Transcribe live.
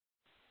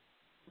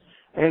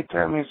Hey,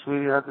 Tammy,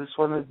 sweetie, I just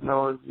wanted to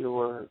know if you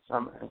were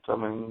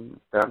coming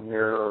down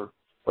here or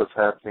what's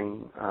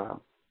happening.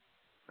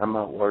 I'm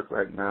at work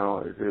right now.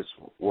 It is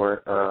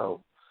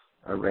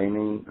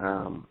raining.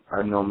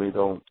 I normally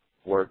don't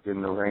work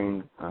in the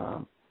rain,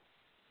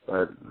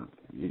 but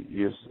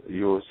you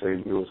were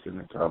saying you was going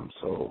to come,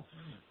 so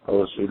I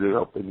was really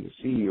hoping to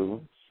see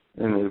you.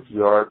 And if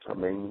you are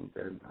coming,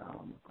 then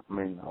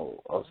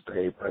I'll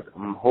stay. But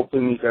I'm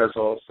hoping you guys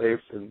are all safe,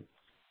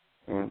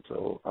 and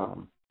so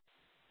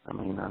I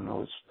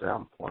know it's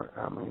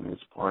downpouring.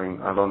 It's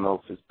pouring. I don't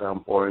know if it's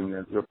downpouring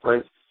at your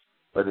place,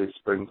 but it's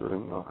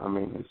sprinkling.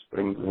 It's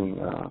sprinkling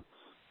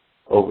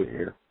over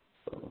here.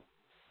 So,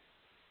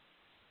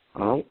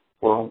 all right.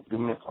 Well, give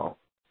me a call.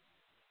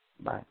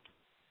 Bye.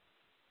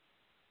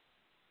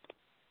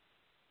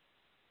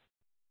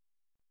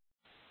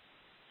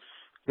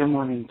 Good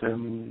morning,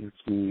 Tammy.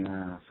 It's me,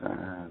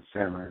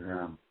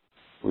 Sarah,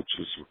 which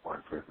is your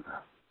boyfriend.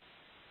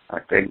 I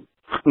think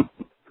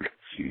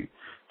she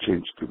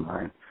changed her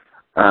mind.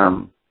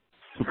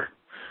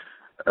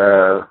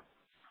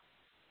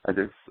 I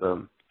just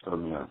told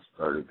me I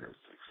started at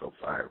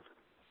 6:05.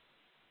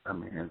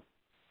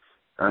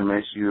 I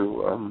miss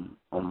you. I'm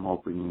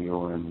hoping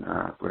you and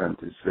Grant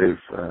is safe.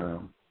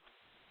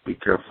 Be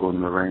careful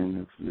in the rain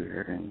if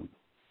you're heading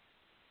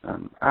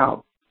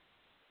out.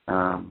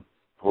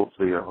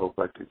 Hopefully, I hope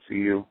I could see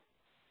you.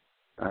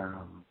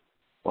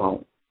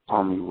 Well,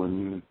 call me when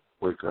you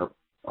wake up.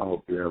 I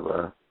hope you have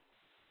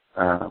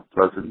a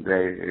pleasant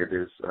day. It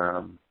is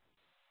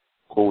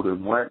cold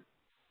and wet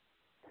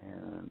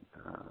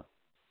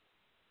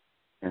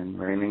and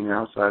raining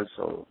outside,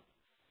 so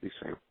be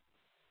safe.